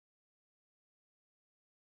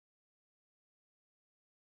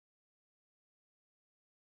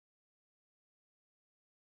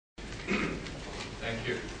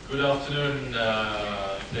Good afternoon,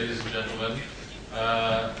 ladies and gentlemen.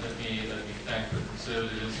 Let me thank the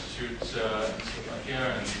Conservative Institute in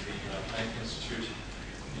Slovakia and the Planck Institute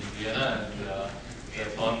in Vienna and their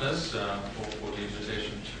partners for the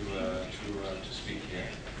invitation to speak here.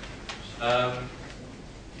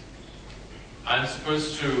 I'm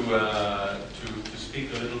supposed to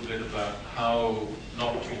speak a little bit about how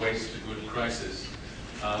not to waste a good crisis.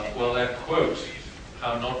 Well, that quote,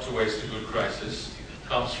 "How not to waste a good crisis,"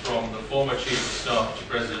 comes from the former Chief of Staff to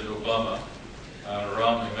President Obama,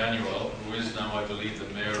 Razeen, who is now, I believe,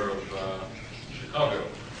 the mayor of Chicago.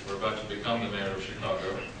 We're about to become the mayor of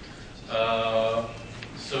Chicago.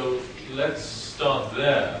 So let's start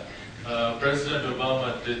there. President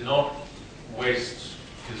Obama did not waste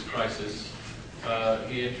his crisis.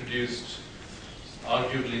 He introduced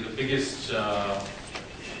arguably the biggest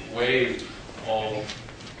wave of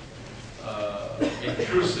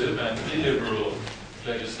intrusive and illiberal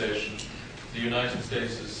legislation the United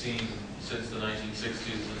States has seen since the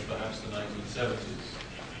 1960s and perhaps the 1970s.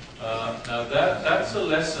 Now that's a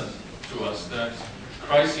lesson to us that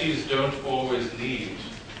crises don't always lead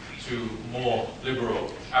to more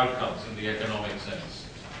liberal outcomes in the economic sense.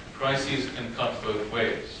 Crises can cut both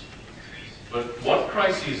ways. But what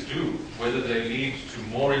crises do, whether they lead to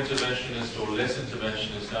more interventionist or less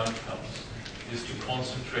interventionist outcomes, is to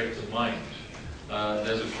concentrate the mind.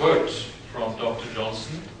 There's a quote from Dr.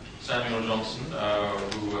 Johnson, Samuel Johnson,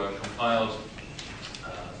 who compiled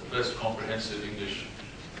the first comprehensive English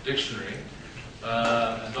dictionary.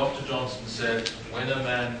 And Dr. Johnson said, "When a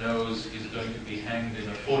man knows he's going to be hanged in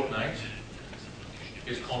a fortnight,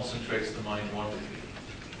 it concentrates the mind wonderfully."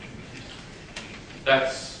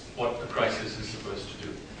 That's what a crisis is supposed to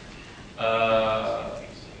do.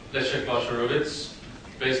 Leszek Balcerowicz,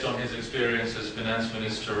 based on his experience as finance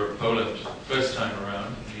minister of Poland first time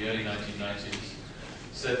around in the early 1990s,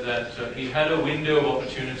 said that he had a window of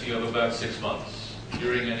opportunity of about 6 months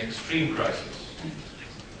during an extreme crisis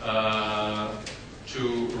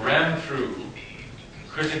to ram through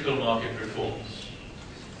critical market reforms.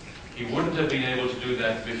 He wouldn't have been able to do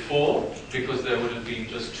that before because there would have been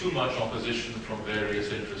just too much opposition from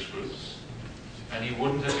various interest groups, and he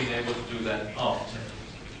wouldn't have been able to do that after,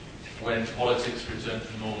 when politics returned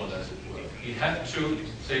to normal, as it were. He had to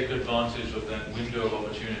take advantage of that window of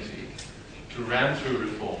opportunity to ram through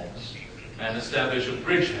reforms and establish a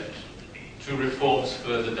bridgehead to reforms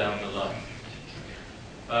further down the line.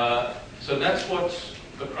 So that's what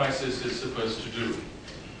a crisis is supposed to do.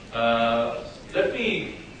 Let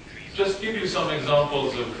me just give you some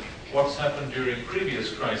examples of what's happened during previous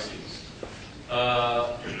crises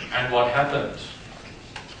and what happened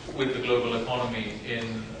with the global economy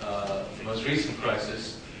in the most recent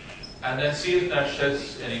crisis, and then see if that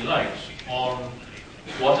sheds any light on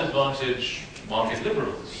what advantage market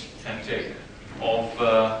liberals can take of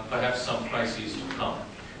perhaps some crises to come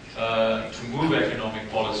to move economic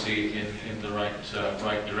policy in the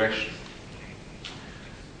right direction.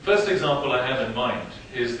 First example I have in mind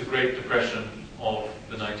is the Great Depression of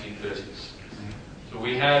the 1930s. So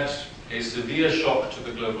we had a severe shock to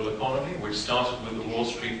the global economy, which started with the Wall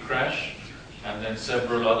Street crash and then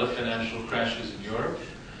several other financial crashes in Europe,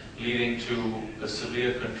 leading to a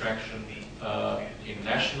severe contraction in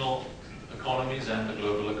national economies and the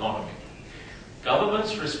global economy.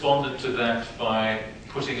 Governments responded to that by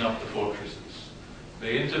putting up the fortresses.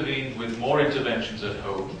 They intervened with more interventions at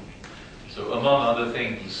home. So among other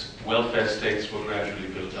things, welfare states were gradually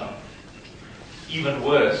built up. Even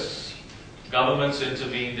worse, governments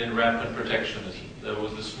intervened in rampant protectionism. There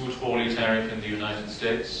was the Smoot-Hawley tariff in the United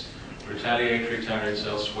States, retaliatory tariffs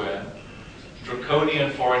elsewhere,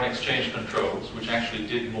 draconian foreign exchange controls, which actually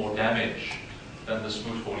did more damage than the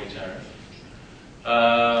Smoot-Hawley tariff.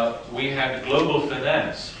 We had global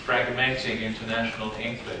finance fragmenting international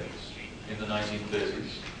enclaves in the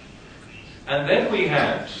 1930s. And then we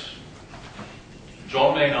had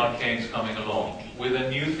John Maynard Keynes coming along with a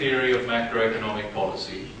new theory of macroeconomic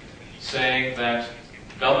policy, saying that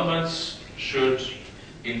governments should,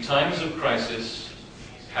 in times of crisis,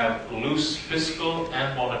 have loose fiscal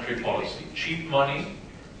and monetary policy, cheap money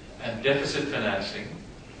and deficit financing,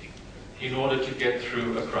 in order to get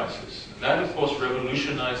through a crisis. That, of course,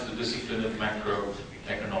 revolutionized the discipline of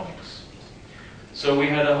macroeconomics. So we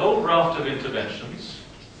had a whole raft of interventions,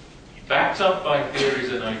 backed up by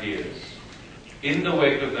theories and ideas, in the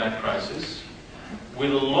wake of that crisis,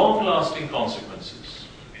 with long-lasting consequences.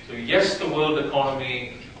 So yes, the world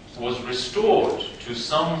economy was restored to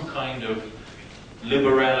some kind of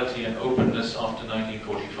liberality and openness after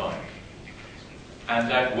 1945. And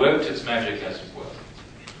that worked its magic, as it were.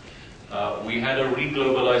 We had a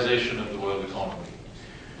re-globalization of the world economy.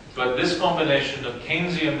 But this combination of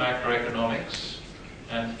Keynesian macroeconomics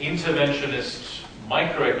and interventionist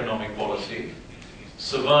microeconomic policy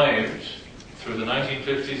survived through the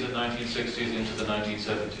 1950s and 1960s into the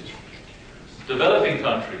 1970s. Developing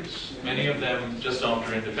countries, many of them just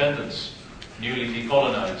after independence, newly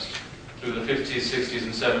decolonized, through the 50s, 60s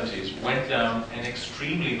and 70s, went down an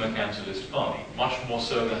extremely mercantilist path, much more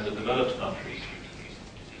so than the developed countries.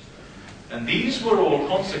 And these were all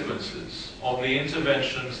consequences of the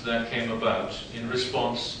interventions that came about in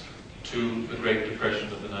response to the Great Depression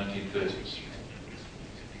of the 1930s.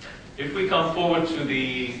 If we come forward to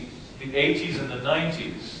the 80s and the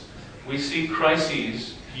 90s, we see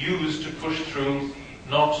crises used to push through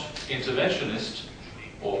not interventionist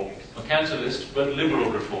or mercantilist, but liberal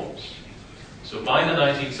reforms. So by the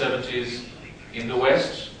 1970s, in the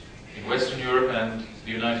West, in Western Europe and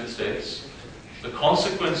the United States, the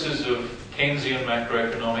consequences of Keynesian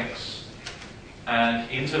macroeconomics and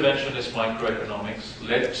interventionist microeconomics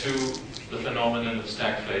led to the phenomenon of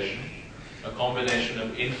stagflation, a combination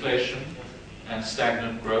of inflation and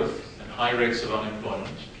stagnant growth and high rates of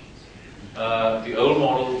unemployment. The old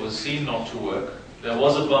model was seen not to work. There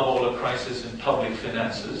was above all a crisis in public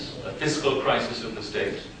finances, a fiscal crisis of the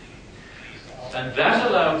state. And that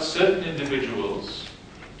allowed certain individuals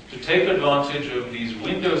to take advantage of these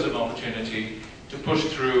windows of opportunity to push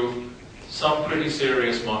through some pretty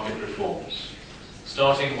serious market reforms,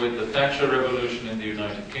 starting with the Thatcher Revolution in the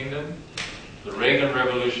United Kingdom, the Reagan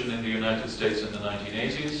Revolution in the United States in the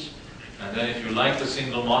 1980s, and then, if you like, the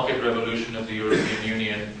single market revolution of the European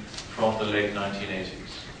Union from the late 1980s.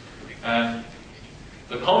 And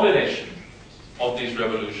the combination of these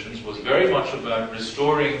revolutions was very much about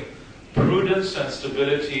restoring prudence and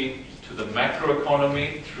stability to the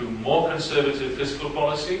macroeconomy through more conservative fiscal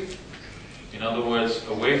policy, in other words,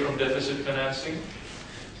 away from deficit financing,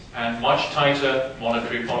 and much tighter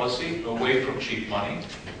monetary policy, away from cheap money,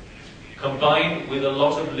 combined with a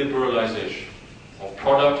lot of liberalization of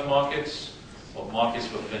product markets, of markets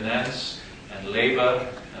for finance and labor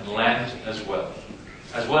and land as well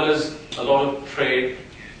as a lot of trade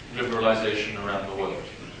liberalization around the world.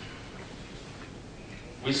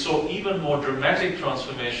 We saw even more dramatic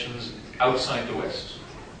transformations outside the West.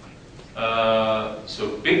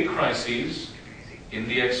 So big crises in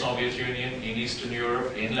the ex-Soviet Union, in Eastern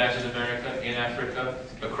Europe, in Latin America, in Africa,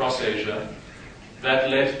 across Asia,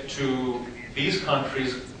 that led to these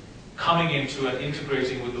countries coming into and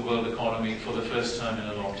integrating with the world economy for the first time in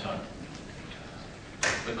a long time.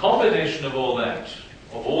 The combination of all that,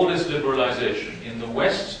 of all this liberalization in the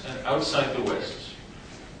West and outside the West,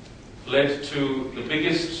 led to the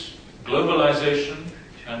biggest globalization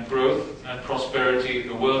and growth and prosperity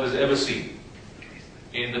the world has ever seen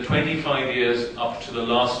in the 25 years up to the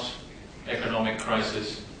last economic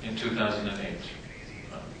crisis in 2008.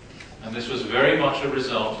 And this was very much a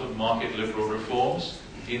result of market liberal reforms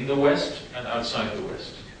in the West and outside the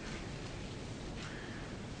West.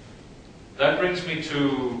 That brings me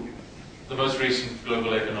to the most recent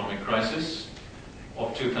global economic crisis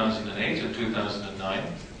of 2008 and 2009.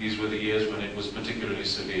 These were the years when it was particularly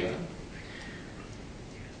severe.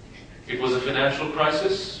 It was a financial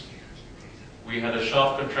crisis. We had a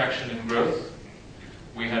sharp contraction in growth.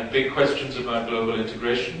 We had big questions about global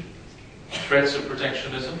integration, threats of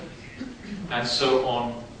protectionism, and so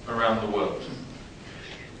on around the world.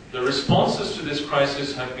 The responses to this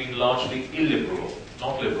crisis have been largely illiberal,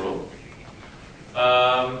 not liberal.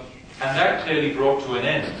 And that clearly brought to an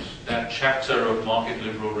end that chapter of market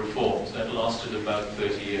liberal reforms that lasted about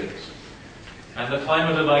 30 years. And the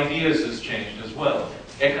climate of ideas has changed as well.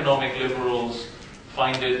 Economic liberals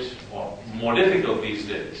find it more difficult these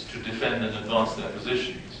days to defend and advance their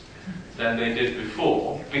positions than they did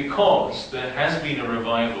before, because there has been a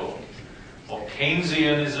revival of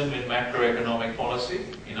Keynesianism in macroeconomic policy.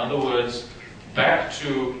 In other words, back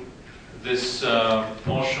to this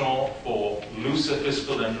penchant for looser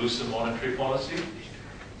fiscal and looser monetary policy.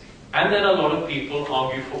 And then a lot of people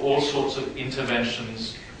argue for all sorts of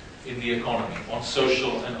interventions in the economy on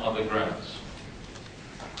social and other grounds.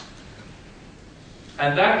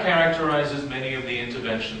 And that characterizes many of the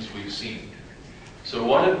interventions we've seen. So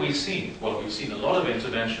what have we seen? Well, we've seen a lot of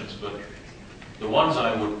interventions, but the ones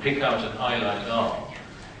I would pick out and highlight are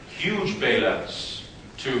huge bailouts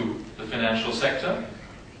to the financial sector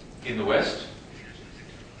in the West,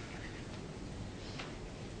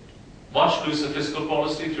 much looser fiscal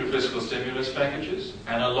policy through fiscal stimulus packages,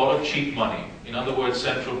 and a lot of cheap money. In other words,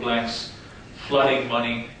 central banks flooding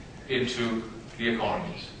money into the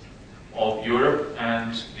economies of Europe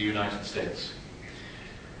and the United States.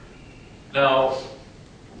 Now,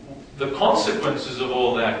 the consequences of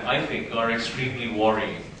all that, I think, are extremely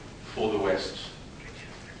worrying for the West.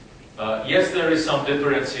 Yes, there is some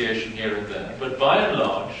differentiation here and there, but by and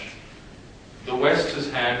large, the West has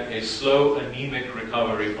had a slow, anemic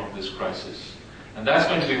recovery from this crisis. And that's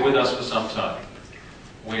going to be with us for some time,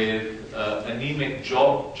 with anemic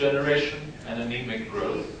job generation and anemic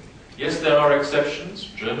growth. Yes, there are exceptions.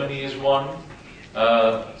 Germany is one.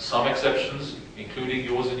 Some exceptions, including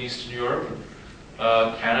yours in Eastern Europe.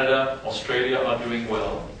 Canada, Australia are doing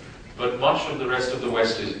well. But much of the rest of the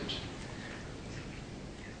West isn't.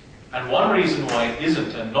 And one reason why it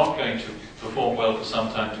isn't and not going to perform well for some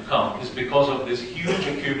time to come is because of this huge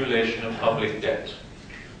accumulation of public debt.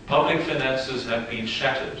 Public finances have been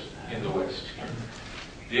shattered in the West.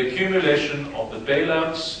 The accumulation of the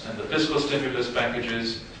bailouts and the fiscal stimulus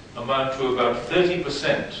packages amount to about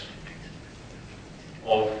 30%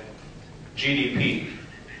 of GDP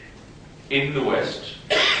in the West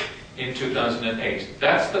in 2008.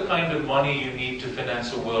 That's the kind of money you need to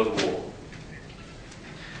finance a world war.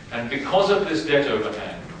 And because of this debt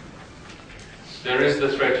overhang, there is the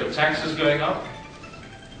threat of taxes going up,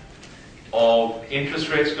 of interest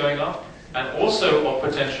rates going up, and also of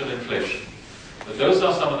potential inflation. But those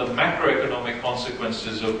are some of the macroeconomic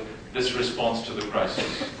consequences of this response to the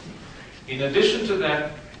crisis. In addition to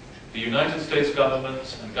that, the United States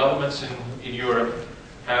government and governments in Europe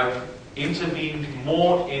have intervened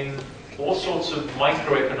more in all sorts of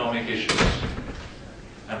microeconomic issues.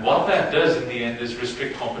 And what that does in the end is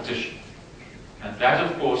restrict competition. And that,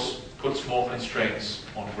 of course, puts more constraints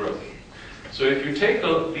on growth. So if you take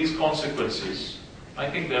these consequences, I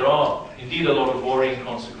think there are indeed a lot of worrying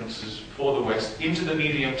consequences for the West into the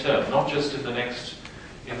medium term, not just in the next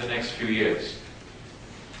few years.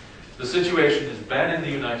 The situation is bad in the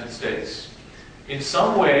United States. In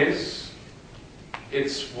some ways,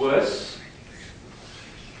 it's worse.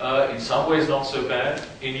 In some ways, not so bad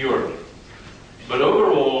in Europe. But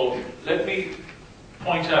overall, let me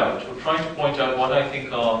point out, or try to point out, what I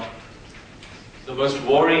think are the most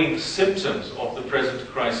worrying symptoms of the present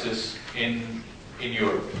crisis in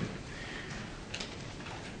Europe.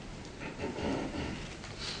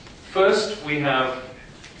 First, we have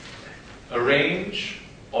a range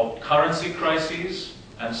of currency crises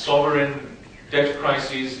and sovereign debt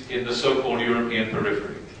crises in the so-called European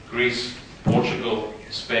periphery. Greece, Portugal,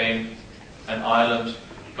 Spain, and Ireland,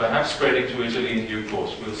 perhaps spreading to Italy in due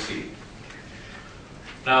course, we'll see.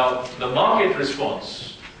 Now, the market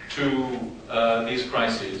response to these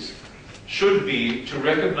crises should be to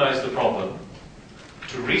recognize the problem,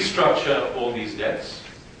 to restructure all these debts,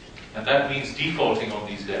 and that means defaulting on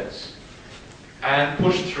these debts, and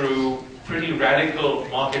push through pretty radical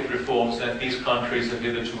market reforms that these countries have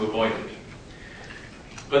hitherto avoided.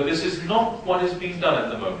 But this is not what is being done at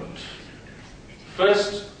the moment.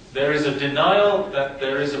 First, there is a denial that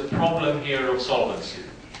there is a problem here of solvency,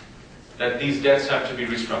 that these debts have to be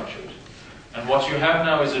restructured. And what you have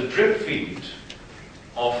now is a drip feed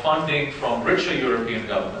of funding from richer European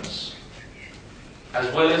governments,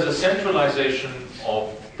 as well as a centralization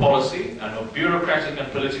of policy and of bureaucratic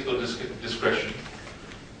and political discretion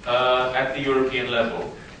at the European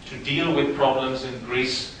level to deal with problems in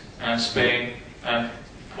Greece and Spain and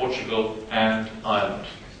Portugal and Ireland.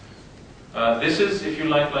 This is, if you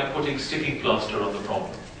like putting sticking plaster on the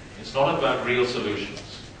problem. It's not about real solutions.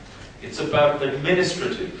 It's about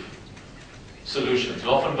administrative solutions,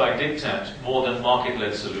 often by diktat, more than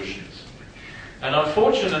market-led solutions. And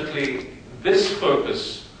unfortunately, this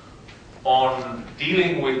focus on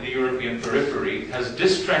dealing with the European periphery has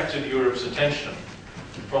distracted Europe's attention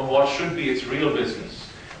from what should be its real business,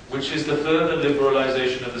 which is the further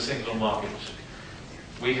liberalization of the single market.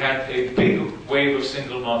 We had a big wave of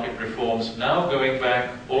single market reforms now going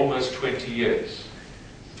back almost 20 years.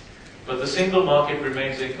 But the single market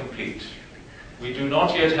remains incomplete. We do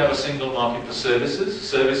not yet have a single market for services.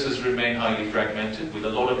 Services remain highly fragmented with a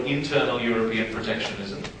lot of internal European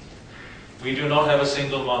protectionism. We do not have a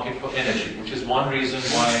single market for energy, which is one reason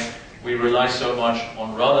why we rely so much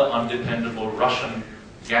on rather undependable Russian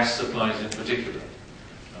gas supplies in particular.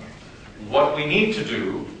 What we need to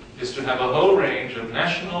do is to have a whole range of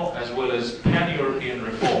national as well as pan-European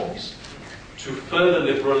reforms to further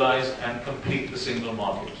liberalize and complete the single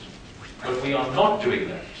market. But we are not doing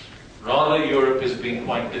that. Rather, Europe is being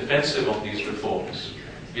quite defensive on these reforms.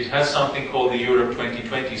 It has something called the Europe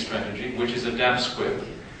 2020 strategy, which is a damn squib,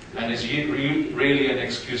 and is really an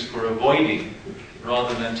excuse for avoiding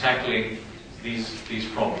rather than tackling these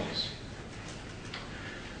problems.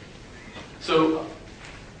 So,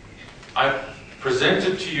 I've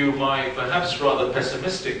presented to you my perhaps rather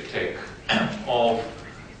pessimistic take of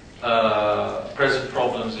present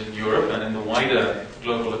problems in Europe and in the wider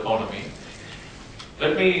global economy.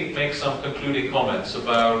 Let me make some concluding comments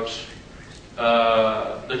about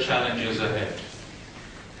the challenges ahead.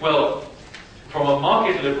 Well, from a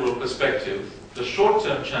market liberal perspective, the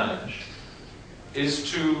short-term challenge is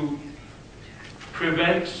to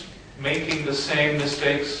prevent making the same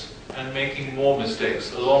mistakes and making more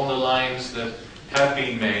mistakes along the lines that have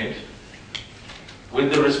been made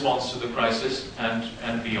with the response to the crisis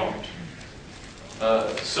and beyond.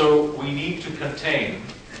 So we need to contain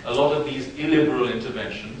a lot of these illiberal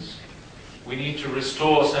interventions. We need to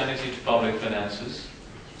restore sanity to public finances.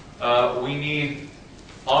 We need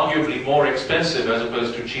arguably more expensive as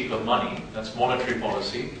opposed to cheaper money. That's monetary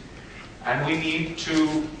policy. And we need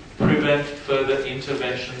to prevent further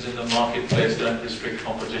interventions in the marketplace that restrict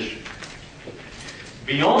competition.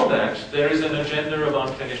 Beyond that, there is an agenda of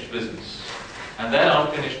unfinished business. And that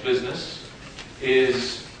unfinished business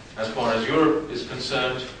is, as far as Europe is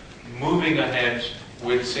concerned, moving ahead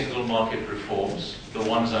with single market reforms, the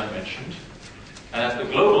ones I mentioned. And at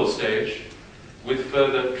the global stage, with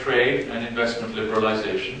further trade and investment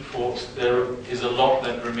liberalization, for there is a lot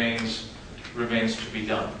that remains to be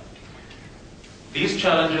done. These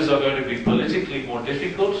challenges are going to be politically more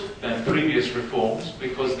difficult than previous reforms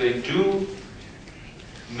because they do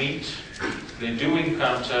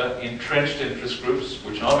encounter entrenched interest groups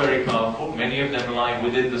which are very powerful. Many of them lie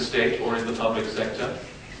within the state or in the public sector.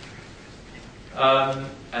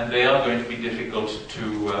 And they are going to be difficult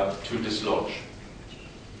to dislodge.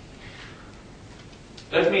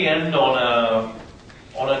 Let me end on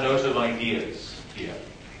a note of ideas here.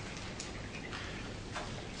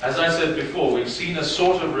 As I said before, we've seen a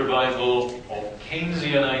sort of revival of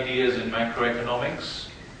Keynesian ideas in macroeconomics,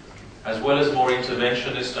 as well as more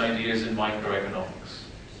interventionist ideas in microeconomics.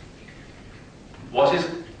 What is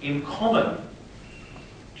in common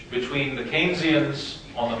between the Keynesians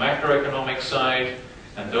on the macroeconomic side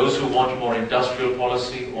and those who want more industrial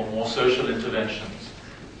policy or more social interventions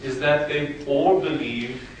is that they all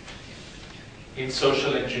believe in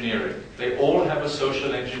social engineering. They all have a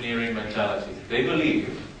social engineering mentality. They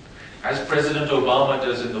believe, as President Obama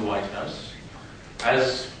does in the White House,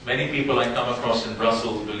 as many people I come across in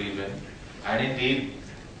Brussels believe in, and indeed,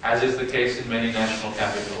 as is the case in many national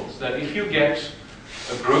capitals, that if you get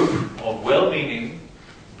a group of well-meaning,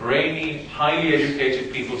 brainy, highly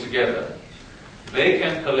educated people together, they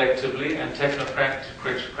can collectively and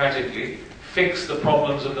technocratically fix the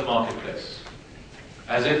problems of the marketplace,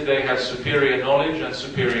 as if they have superior knowledge and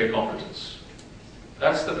superior competence.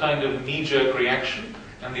 That's the kind of knee-jerk reaction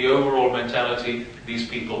and the overall mentality these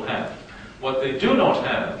people have. What they do not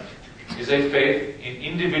have is a faith in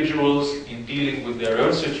individuals in dealing with their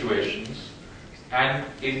own situations and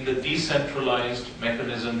in the decentralized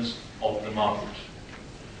mechanisms of the market.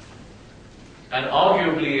 And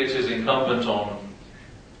arguably it is incumbent on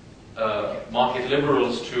market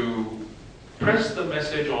liberals to press the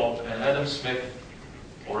message of an Adam Smith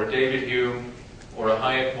or a David Hume or a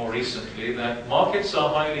Hayek more recently that markets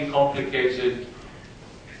are highly complicated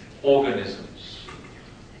organisms,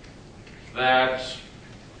 that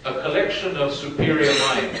a collection of superior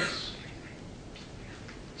minds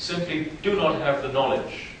simply do not have the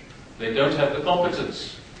knowledge, they don't have the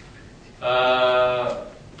competence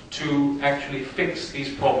to actually fix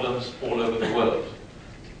these problems all over the world.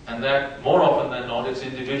 And that, more often than not, it's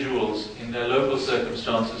individuals in their local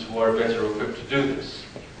circumstances who are better equipped to do this.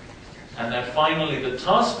 And that finally, the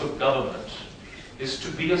task of government is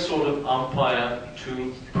to be a sort of umpire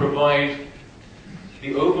to provide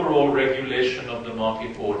the overall regulation of the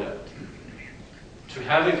market order. To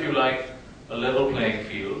have, if you like, a level playing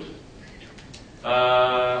field,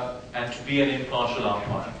 and to be an impartial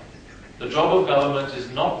umpire. The job of government is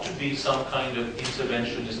not to be some kind of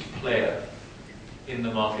interventionist player in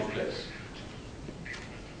the marketplace.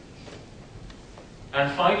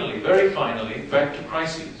 And finally, very finally, back to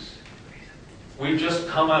crises. We've just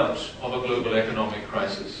come out of a global economic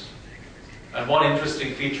crisis. And one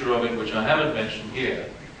interesting feature of it, which I haven't mentioned here,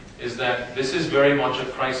 is that this is very much a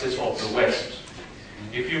crisis of the West.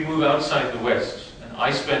 If you move outside the West, and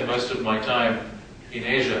I spend most of my time in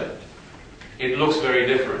Asia, it looks very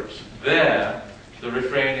different. There, the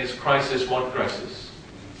refrain is crisis, what crisis?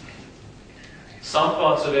 Some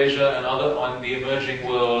parts of Asia and other on the emerging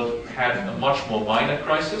world had a much more minor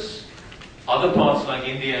crisis. Other parts like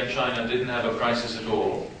India and China didn't have a crisis at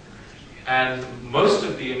all. And most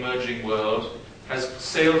of the emerging world has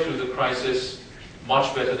sailed through the crisis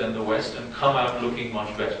much better than the West and come out looking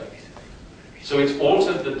much better. So it's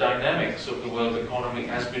altered the dynamics of the world economy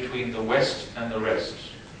as between the West and the rest,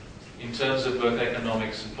 in terms of both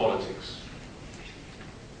economics and politics.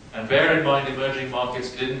 And bear in mind, emerging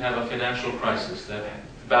markets didn't have a financial crisis.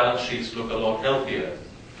 balance sheets look a lot healthier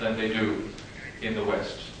than they do in the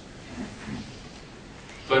West.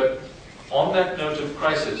 But on that note of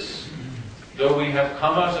crisis, though we have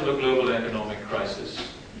come out of a global economic crisis,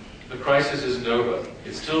 the crisis isn't over.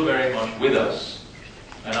 It's still very much with us.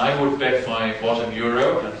 And I would bet my bottom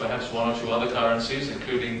euro, and perhaps one or two other currencies,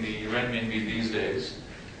 including the renminbi these days,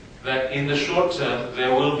 that in the short term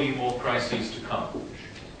there will be more crises to come.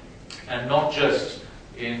 And not just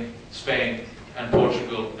in Spain and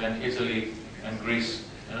Portugal and Italy and Greece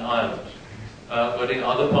and Ireland, but in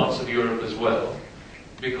other parts of Europe as well.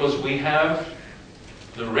 Because we have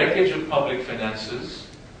the wreckage of public finances,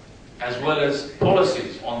 as well as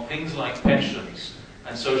policies on things like pensions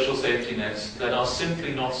and social safety nets that are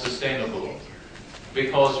simply not sustainable,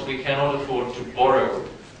 because we cannot afford to borrow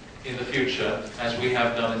in the future as we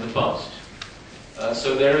have done in the past.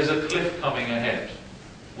 So there is a cliff coming ahead,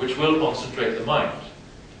 which will concentrate the mind.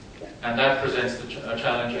 And that presents a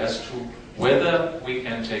challenge as to whether we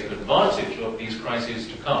can take advantage of these crises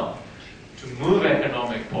to come to move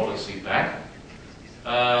economic policy back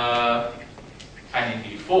and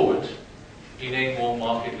indeed forward in a more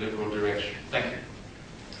market liberal direction. Thank you.